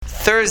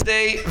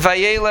Thursday,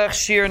 Vayelech,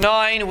 Shir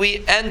 9,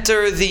 we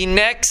enter the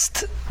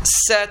next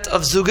set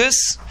of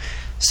Zugas.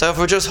 So if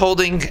we're just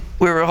holding,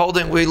 we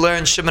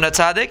learned Shimon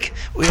HaTzadik,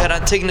 we had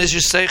Antignas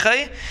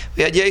Yiseichai,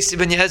 we had Yesi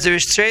ben Yezer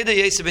Ish Tzreda,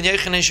 Yesi ben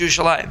Yechon Ish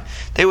Yerushalayim.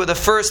 They were the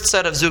first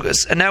set of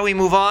Zugas. And now we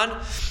move on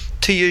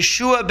to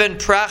Yeshua ben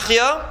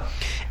Prachia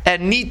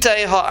and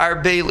Nitai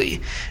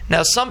HaArbeli.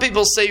 Now some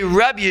people say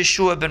Rabbi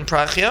Yeshua ben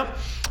Prachia,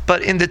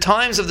 but in the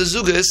times of the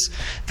Zugas,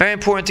 very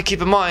important to keep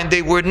in mind,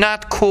 they were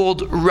not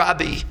called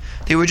Rabbi.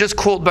 They were just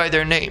called by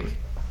their name.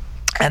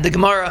 And the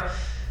Gemara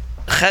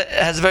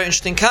has a very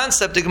interesting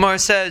concept. The Gemara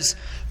says,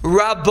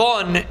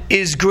 Rabbon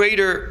is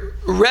greater,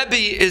 Rebbe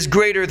is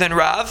greater than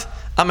Rav.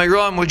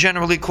 Amayram were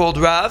generally called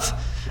Rav,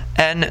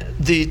 and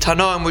the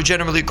Tanoim were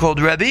generally called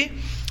Rebbe.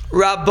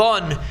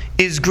 Rabbon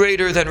is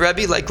greater than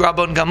Rebbe, like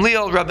Rabban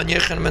Gamliel, Rabban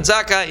Yechon ben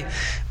Zakkai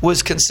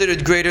was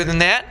considered greater than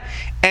that.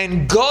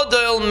 And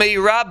Godel mei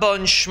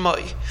Rabban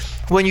Shmoi.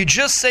 When you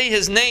just say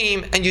his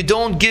name and you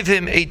don't give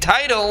him a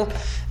title,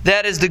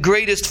 that is the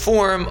greatest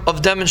form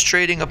of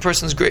demonstrating a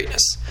person's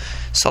greatness.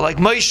 So like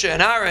Moshe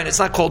and Aaron, it's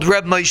not called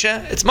Reb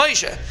Moshe, it's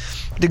Moshe.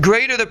 The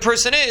greater the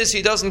person is,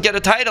 he doesn't get a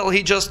title,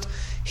 he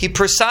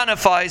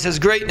personifies his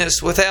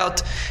greatness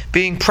without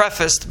being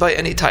prefaced by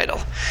any title.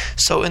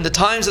 So in the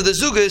times of the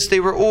Zugas, they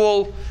were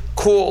all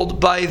called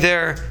by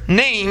their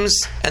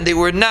names, and they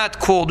were not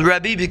called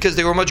Rebbe because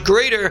they were much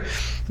greater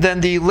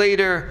than the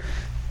later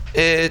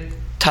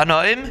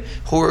Tanaim,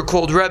 who were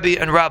called Rebbe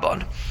and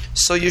Rabban.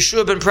 So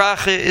Yeshua ben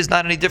Prachia is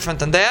not any different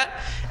than that,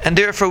 and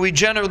therefore we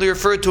generally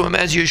refer to him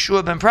as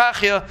Yeshua ben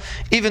Prachia,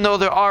 even though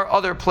there are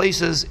other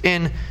places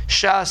in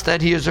Shas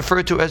that he is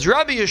referred to as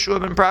Rabbi Yeshua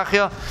ben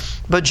Prachia,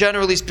 but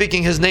generally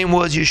speaking his name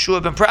was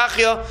Yeshua ben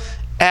Prachia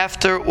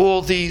after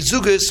all the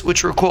Zugas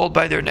which were called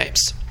by their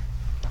names.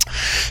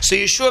 So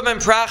Yeshua ben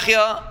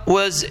Prachia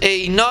was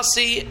a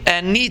Nasi,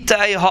 and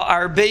Nitai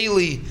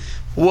HaArbeli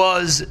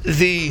was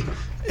the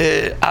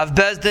Av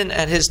Bezdin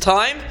at his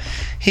time.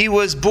 He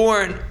was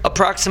born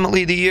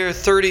approximately the year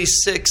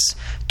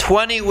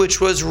 3620,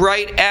 which was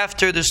right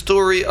after the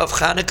story of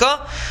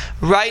Chanukah,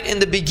 right in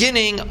the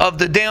beginning of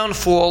the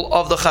downfall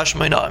of the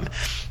Chashmonaim.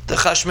 The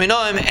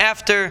Chashmonaim,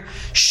 after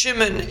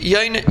Shimon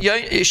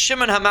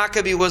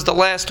HaMaccabi was the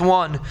last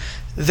one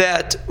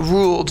that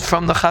ruled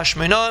from the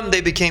Chashmonaim. They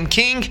became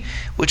king,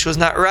 which was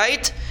not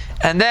right.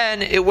 And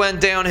then it went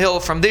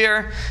downhill from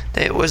there.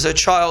 There was a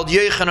child,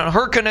 Yochanan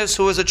Hyrcanus,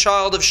 who was a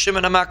child of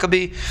Shimon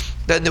HaMaccabi.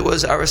 Then there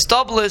was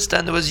Aristobulus.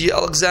 Then there was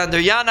Alexander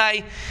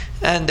Yanai.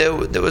 And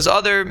there was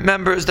other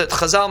members that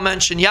Chazal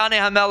mentioned, Yanai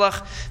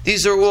HaMelech.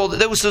 These are all,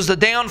 this was the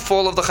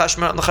downfall of the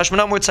Chashmonaim. The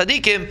Chashmonaim were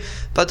tzaddikim,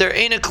 but their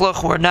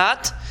Einiklach were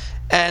not.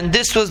 And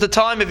this was the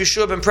time of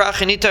Yeshua ben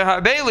Prachia Nitai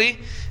HaArbeli,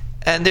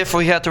 and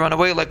therefore he had to run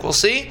away, like we'll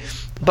see.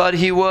 But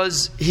he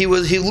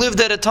lived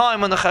at a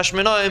time when the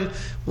Chashmonaim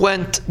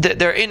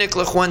their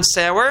Einiklach went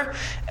sour,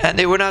 and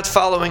they were not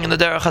following in the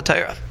Derech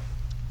HaTorah.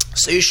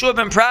 So Yeshua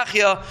ben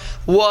Prachia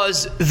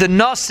was the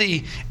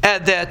Nasi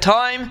at that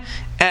time,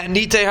 and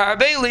Nitai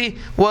HaArbeli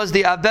was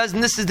the Abez.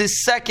 And this is the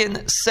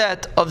second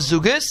set of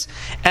Zugas.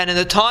 And in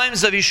the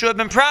times of Yeshua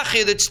ben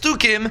Prachia, the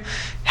Tzdukim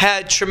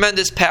had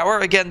tremendous power.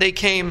 Again, they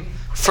came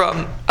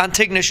from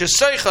Antignas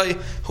Yiseichai,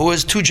 who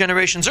was 2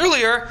 generations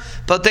earlier,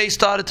 but they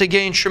started to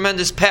gain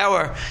tremendous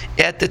power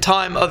at the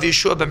time of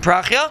Yeshua ben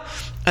Prachia,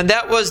 and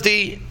that was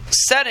the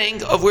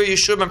setting of where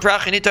Yeshua ben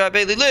Prachia Nitai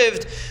HaArbeli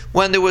lived,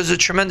 when there was a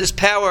tremendous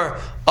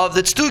power of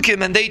the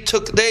Tzdukim, and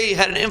they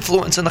had an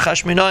influence in the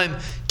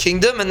Chashmonaim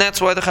kingdom, and that's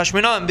why the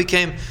Chashmonaim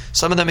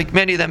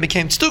many of them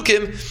became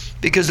Tzdukim,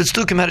 because the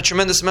Tzdukim had a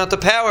tremendous amount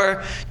of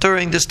power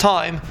during this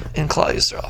time in Klal Yisrael.